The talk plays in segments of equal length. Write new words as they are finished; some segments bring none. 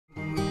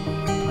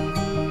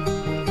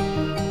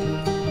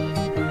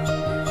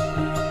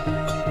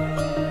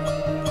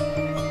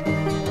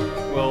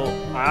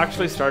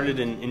actually started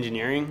in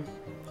engineering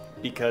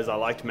because I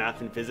liked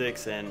math and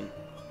physics, and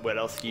what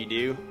else do you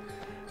do?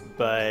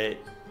 But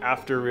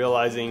after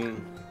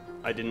realizing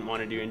I didn't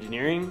want to do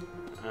engineering,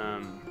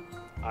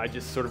 I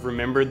just sort of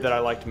remembered that I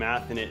liked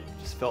math, and it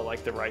just felt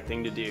like the right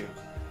thing to do.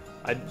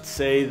 I'd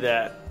say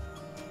that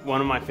one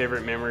of my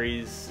favorite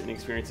memories and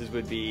experiences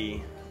would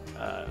be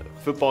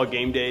football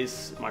game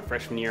days my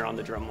freshman year on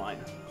the drum line.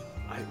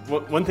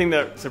 One thing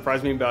that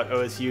surprised me about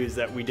OSU is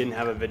that we didn't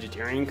have a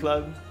vegetarian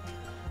club.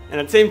 And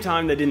at the same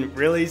time, that didn't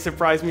really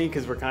surprise me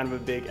because we're kind of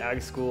a big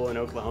ag school in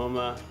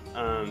Oklahoma.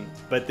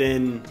 But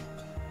then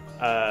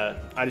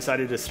I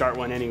decided to start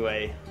one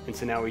anyway, and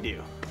so now we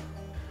do.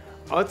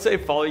 I would say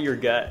follow your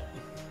gut,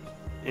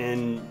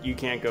 and you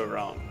can't go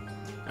wrong.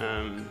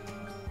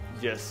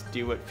 Just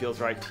do what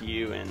feels right to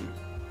you, and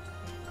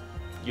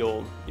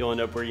you'll end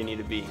up where you need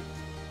to be.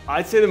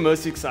 I'd say the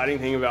most exciting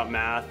thing about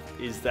math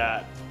is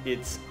that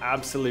it's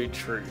absolute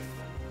truth.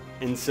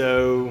 And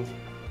so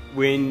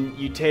when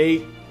you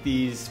take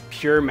these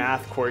pure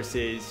math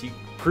courses, you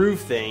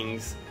prove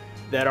things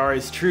that are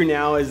as true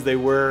now as they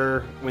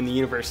were when the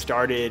universe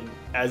started,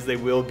 as they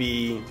will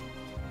be,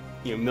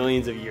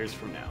 millions of years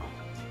from now.